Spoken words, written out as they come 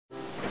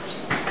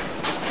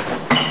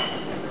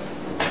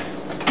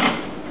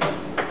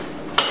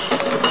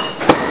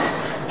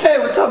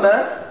up,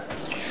 man?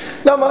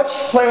 Not much.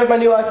 Playing with my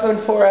new iPhone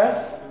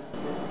 4S.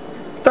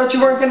 Thought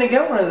you weren't gonna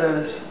get one of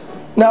those.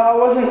 No, I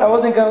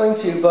wasn't going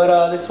to,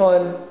 but this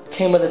one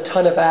came with a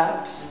ton of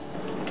apps.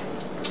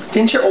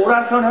 Didn't your old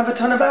iPhone have a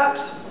ton of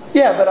apps?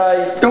 Yeah,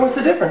 but then what's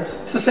the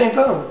difference? It's the same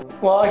phone.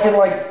 Well, I can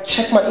like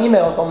check my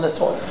emails on this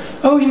one.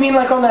 Oh, you mean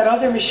like on that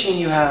other machine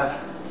you have?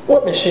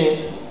 What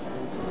machine?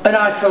 An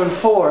iPhone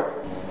 4.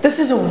 This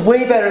is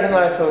way better than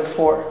an iPhone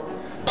 4.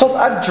 Plus,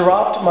 I've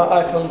dropped my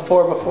iPhone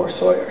 4 before,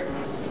 Sawyer.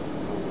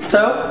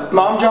 So,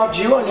 Mom dropped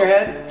you on your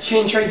head. She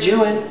didn't trade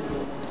you in.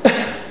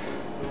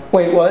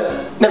 Wait,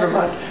 what? Never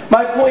mind.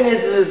 My point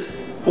is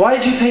why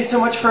did you pay so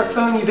much for a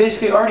phone you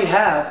basically already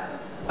have?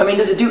 I mean,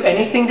 does it do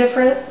anything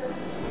different?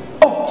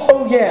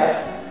 Oh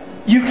yeah.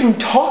 You can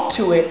talk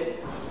to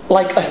it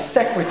like a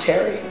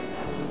secretary.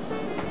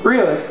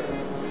 Really?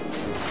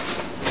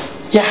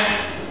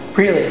 Yeah,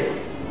 really.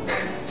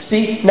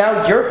 See,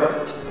 now you're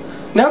hooked.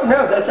 No,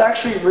 that's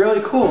actually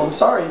really cool. I'm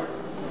sorry.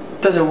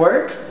 Does it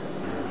work?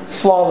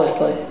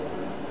 Flawlessly.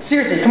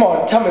 Seriously, come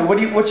on, tell me,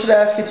 what should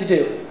I ask it to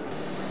do?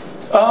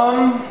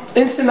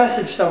 Instant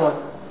message someone.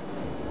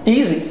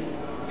 Easy.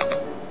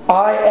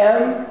 I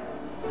am,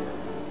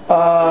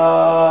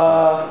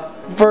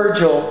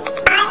 Virgil.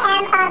 I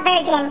am a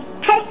virgin.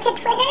 Post to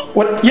Twitter?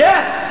 What?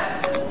 Yes!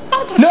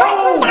 Sent to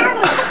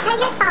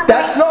 14,600 followers.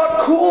 That's not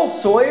cool,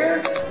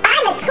 Sawyer.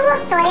 I'm a tool,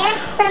 Sawyer.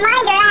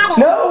 Reminder added.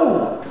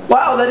 No!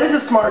 Wow, that is a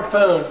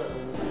smartphone.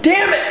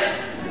 Damn it!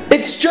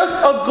 It's just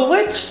a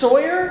glitch,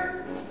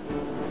 Sawyer.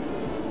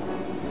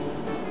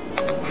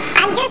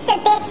 I'm just a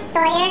bitch,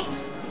 Sawyer.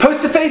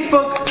 Post to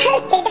Facebook.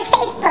 Posted to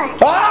Facebook.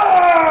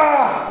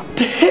 Ah!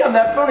 Damn,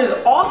 that phone is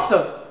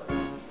awesome.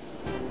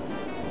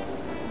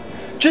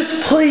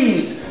 Just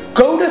please,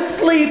 go to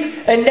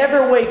sleep and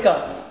never wake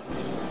up.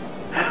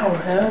 Ow,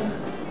 man.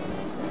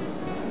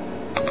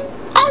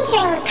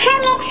 Entering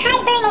permanent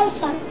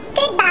hibernation.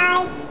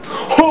 Goodbye.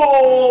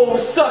 Oh,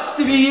 sucks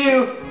to be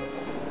you.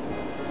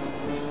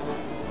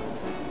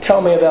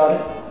 Tell me about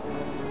it.